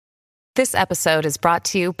This episode is brought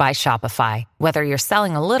to you by Shopify. Whether you're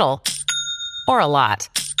selling a little or a lot,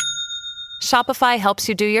 Shopify helps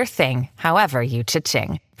you do your thing, however you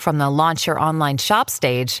cha-ching. From the launch your online shop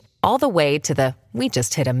stage, all the way to the we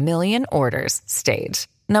just hit 1 million orders stage.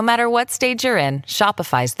 No matter what stage you're in,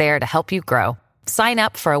 Shopify's there to help you grow. Sign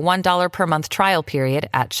up for a $1 per month trial period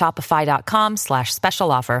at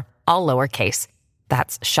shopify.com/special offer, all lowercase.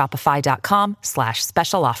 That's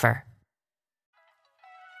shopify.com/special offer.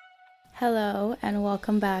 Hello and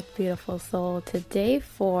welcome back, beautiful soul, to day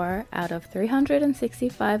 4 out of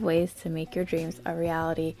 365 ways to make your dreams a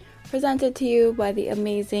reality, presented to you by the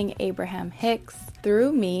amazing Abraham Hicks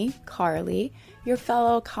through me, Carly, your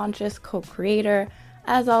fellow conscious co-creator.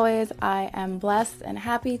 As always, I am blessed and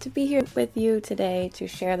happy to be here with you today to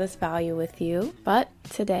share this value with you. But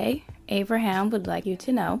today, Abraham would like you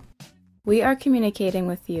to know we are communicating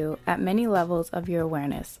with you at many levels of your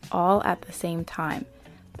awareness, all at the same time.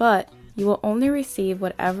 But you will only receive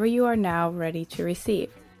whatever you are now ready to receive.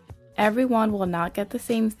 Everyone will not get the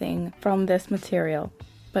same thing from this material,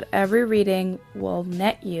 but every reading will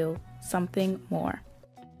net you something more.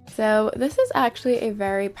 So this is actually a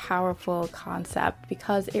very powerful concept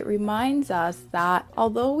because it reminds us that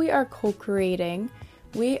although we are co-creating,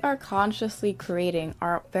 we are consciously creating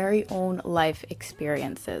our very own life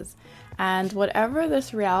experiences. And whatever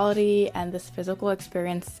this reality and this physical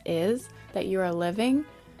experience is that you are living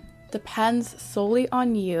depends solely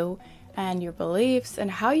on you and your beliefs and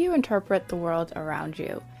how you interpret the world around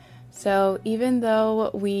you. So even though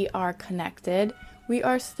we are connected, we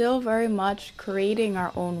are still very much creating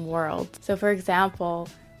our own world. So for example,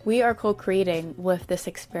 we are co-creating with this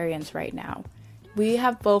experience right now. We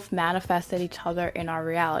have both manifested each other in our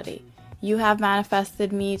reality. You have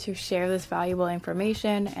manifested me to share this valuable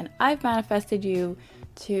information, and I've manifested you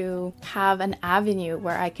to have an avenue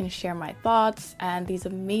where I can share my thoughts and these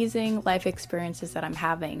amazing life experiences that I'm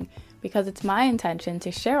having, because it's my intention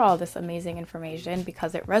to share all this amazing information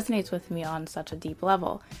because it resonates with me on such a deep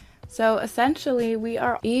level. So essentially, we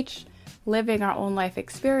are each living our own life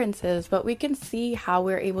experiences, but we can see how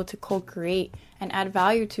we're able to co-create and add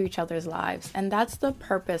value to each other's lives. And that's the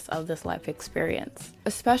purpose of this life experience.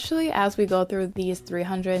 Especially as we go through these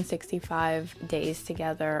 365 days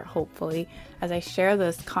together, hopefully, as I share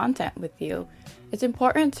this content with you, it's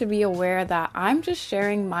important to be aware that I'm just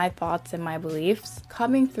sharing my thoughts and my beliefs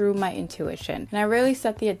coming through my intuition. And I really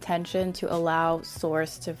set the intention to allow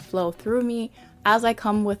source to flow through me as I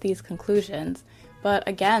come with these conclusions. But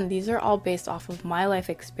again, these are all based off of my life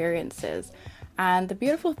experiences. And the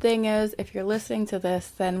beautiful thing is, if you're listening to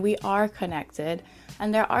this, then we are connected.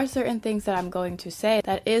 And there are certain things that I'm going to say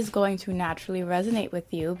that is going to naturally resonate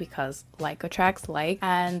with you because like attracts like.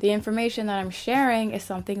 And the information that I'm sharing is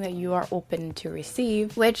something that you are open to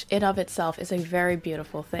receive, which in of itself is a very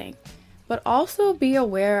beautiful thing. But also be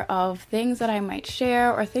aware of things that I might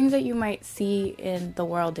share or things that you might see in the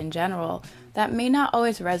world in general that may not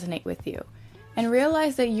always resonate with you. And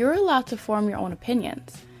realize that you're allowed to form your own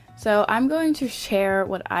opinions. So I'm going to share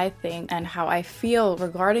what I think and how I feel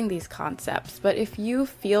regarding these concepts. But if you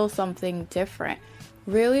feel something different,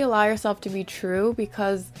 really allow yourself to be true,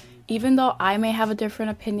 because even though I may have a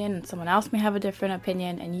different opinion and someone else may have a different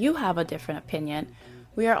opinion and you have a different opinion,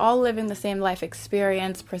 we are all living the same life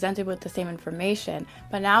experience, presented with the same information,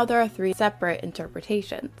 but now there are 3 separate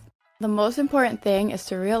interpretations. The most important thing is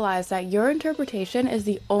to realize that your interpretation is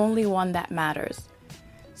the only one that matters.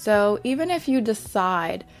 So even if you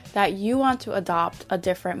decide that you want to adopt a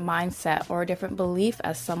different mindset or a different belief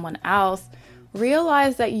as someone else,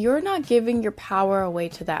 realize that you're not giving your power away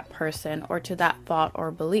to that person or to that thought or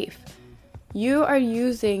belief. You are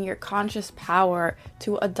using your conscious power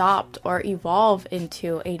to adopt or evolve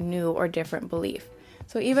into a new or different belief.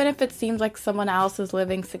 So even if it seems like someone else is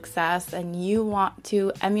living success and you want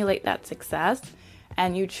to emulate that success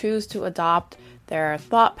and you choose to adopt their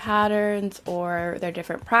thought patterns or their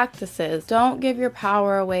different practices, don't give your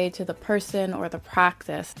power away to the person or the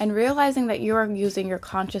practice, and realizing that you are using your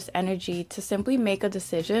conscious energy to simply make a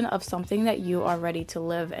decision of something that you are ready to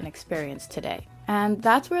live and experience today. And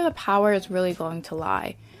that's where the power is really going to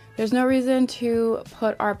lie. There's no reason to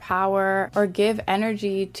put our power or give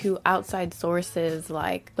energy to outside sources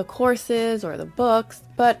like the courses or the books,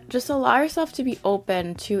 but just allow yourself to be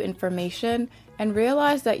open to information and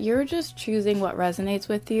realize that you're just choosing what resonates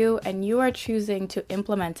with you and you are choosing to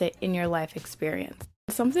implement it in your life experience.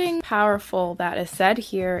 Something powerful that is said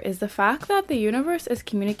here is the fact that the universe is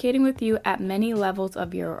communicating with you at many levels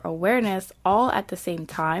of your awareness all at the same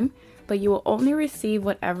time, but you will only receive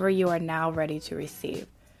whatever you are now ready to receive.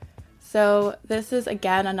 So this is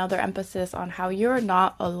again another emphasis on how you're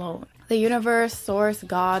not alone. The universe, source,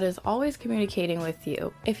 God is always communicating with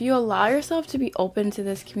you. If you allow yourself to be open to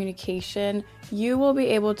this communication, you will be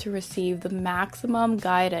able to receive the maximum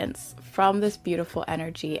guidance from this beautiful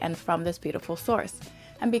energy and from this beautiful source.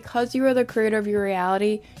 And because you are the creator of your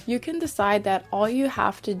reality, you can decide that all you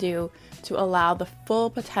have to do to allow the full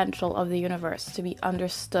potential of the universe to be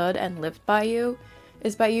understood and lived by you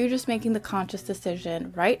is by you just making the conscious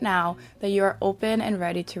decision right now that you are open and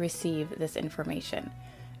ready to receive this information.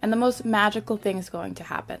 And the most magical thing is going to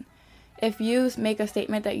happen. If you make a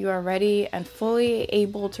statement that you are ready and fully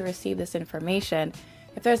able to receive this information,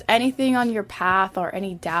 if there's anything on your path or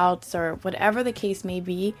any doubts or whatever the case may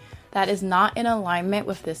be that is not in alignment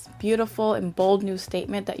with this beautiful and bold new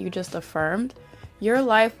statement that you just affirmed, your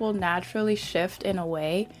life will naturally shift in a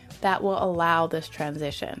way that will allow this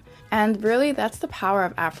transition. And really, that's the power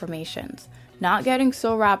of affirmations. Not getting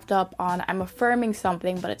so wrapped up on, I'm affirming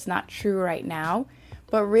something, but it's not true right now.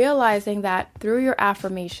 But realizing that through your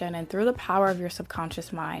affirmation and through the power of your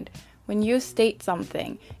subconscious mind, when you state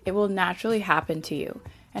something, it will naturally happen to you.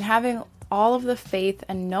 And having all of the faith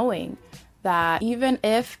and knowing that even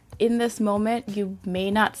if in this moment you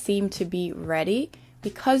may not seem to be ready,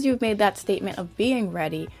 because you've made that statement of being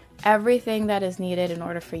ready, everything that is needed in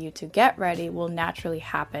order for you to get ready will naturally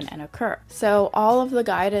happen and occur. So all of the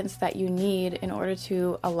guidance that you need in order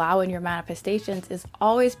to allow in your manifestations is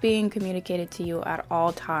always being communicated to you at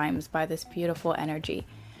all times by this beautiful energy.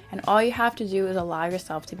 And all you have to do is allow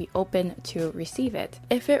yourself to be open to receive it.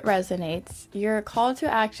 If it resonates, your call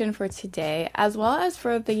to action for today, as well as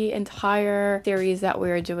for the entire series that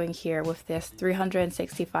we are doing here with this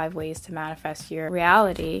 365 ways to manifest your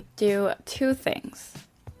reality, do two things.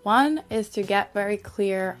 One is to get very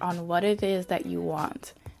clear on what it is that you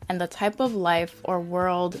want and the type of life or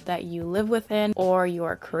world that you live within or you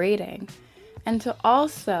are creating. And to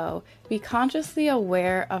also be consciously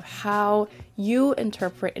aware of how you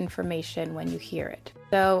interpret information when you hear it.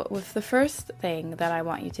 So with the first thing that I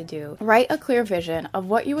want you to do, write a clear vision of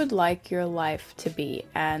what you would like your life to be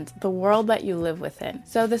and the world that you live within.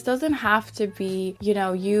 So this doesn't have to be,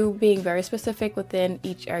 you being very specific within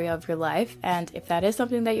each area of your life. And if that is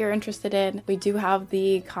something that you're interested in, we do have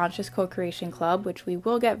the Conscious Co-Creation Club, which we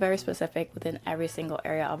will get very specific within every single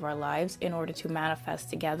area of our lives in order to manifest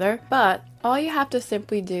together. But all you have to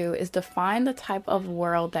simply do is define the type of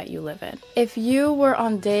world that you live in. If you were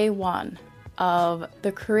on day one of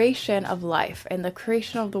the creation of life and the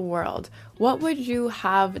creation of the world, what would you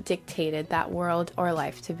have dictated that world or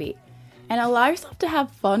life to be? And allow yourself to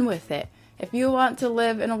have fun with it. If you want to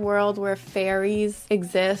live in a world where fairies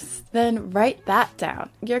exist, then write that down.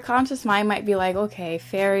 Your conscious mind might be like, okay,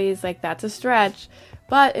 fairies, that's a stretch.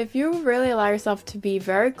 But if you really allow yourself to be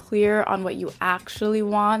very clear on what you actually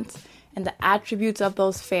want and the attributes of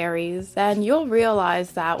those fairies, then you'll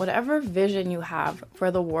realize that whatever vision you have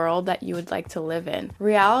for the world that you would like to live in,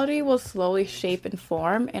 reality will slowly shape and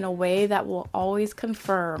form in a way that will always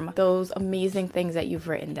confirm those amazing things that you've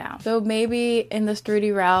written down. So maybe in this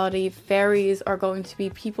 3D reality, fairies are going to be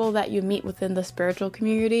people that you meet within the spiritual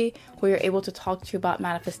community who you're able to talk to about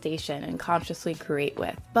manifestation and consciously create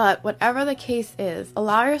with. But whatever the case is,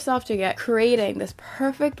 allow yourself to get creating this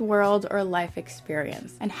perfect world or life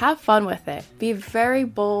experience and have fun with it. Be very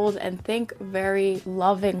bold and think very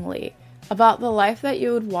lovingly about the life that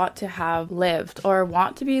you would want to have lived or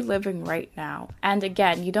want to be living right now. And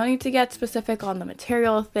again, you don't need to get specific on the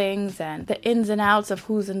material things and the ins and outs of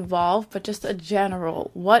who's involved, but just a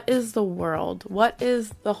general, what is the world? What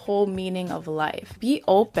is the whole meaning of life? Be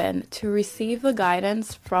open to receive the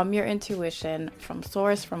guidance from your intuition, from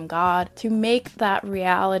source, from God, to make that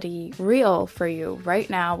reality real for you right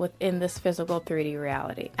now within this physical 3D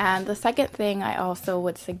reality. And the second thing I also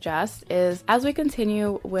would suggest is, as we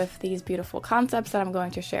continue with these beautiful concepts that I'm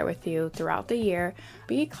going to share with you throughout the year,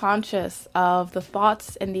 be conscious of the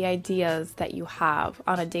thoughts and the ideas that you have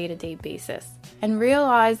on a day-to-day basis. And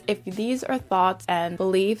realize if these are thoughts and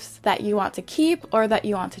beliefs that you want to keep or that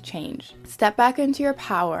you want to change. Step back into your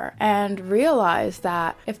power and realize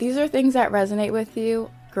that if these are things that resonate with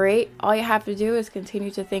you, great. All you have to do is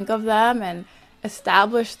continue to think of them and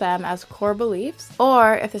establish them as core beliefs.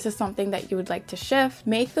 Or if this is something that you would like to shift,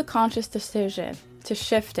 make the conscious decision to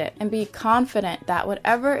shift it and be confident that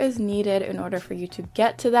whatever is needed in order for you to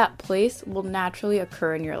get to that place will naturally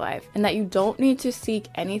occur in your life, and that you don't need to seek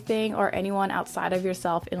anything or anyone outside of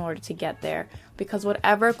yourself in order to get there, because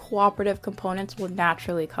whatever cooperative components will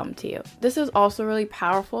naturally come to you. This is also really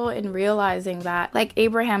powerful in realizing that, like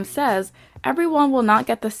Abraham says, everyone will not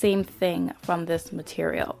get the same thing from this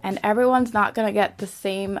material, and everyone's not going to get the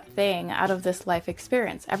same thing out of this life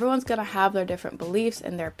experience. Everyone's going to have their different beliefs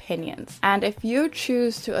and their opinions. And if you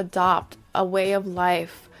choose to adopt a way of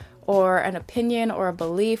life or an opinion or a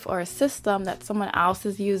belief or a system that someone else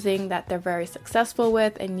is using that they're very successful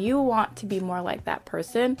with, and you want to be more like that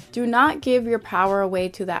person, do not give your power away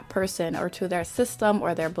to that person or to their system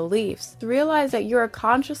or their beliefs. Realize that you are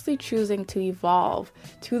consciously choosing to evolve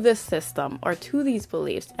to this system or to these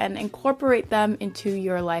beliefs and incorporate them into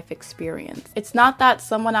your life experience. It's not that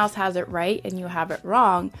someone else has it right and you have it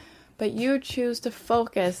wrong, but you choose to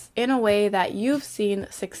focus in a way that you've seen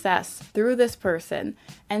success through this person,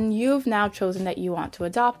 and you've now chosen that you want to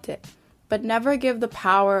adopt it. But never give the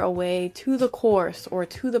power away to the course or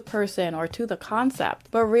to the person or to the concept,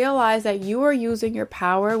 but realize that you are using your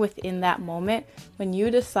power within that moment when you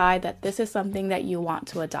decide that this is something that you want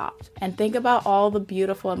to adopt. And think about all the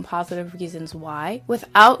beautiful and positive reasons why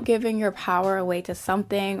without giving your power away to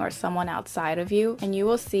something or someone outside of you, and you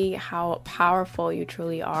will see how powerful you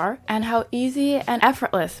truly are and how easy and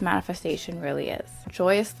effortless manifestation really is.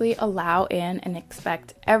 Joyously allow in and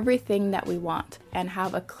expect everything that we want, and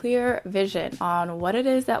have a clear vision on what it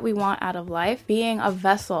is that we want out of life, being a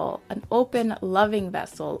vessel, an open, loving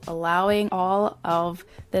vessel, allowing all of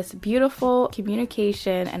this beautiful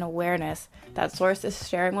communication and awareness that Source is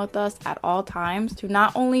sharing with us at all times to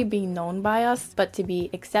not only be known by us, but to be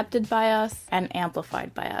accepted by us and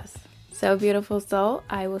amplified by us. So beautiful soul,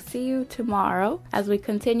 I will see you tomorrow as we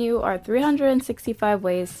continue our 365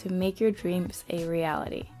 ways to make your dreams a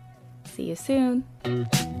reality. See you soon.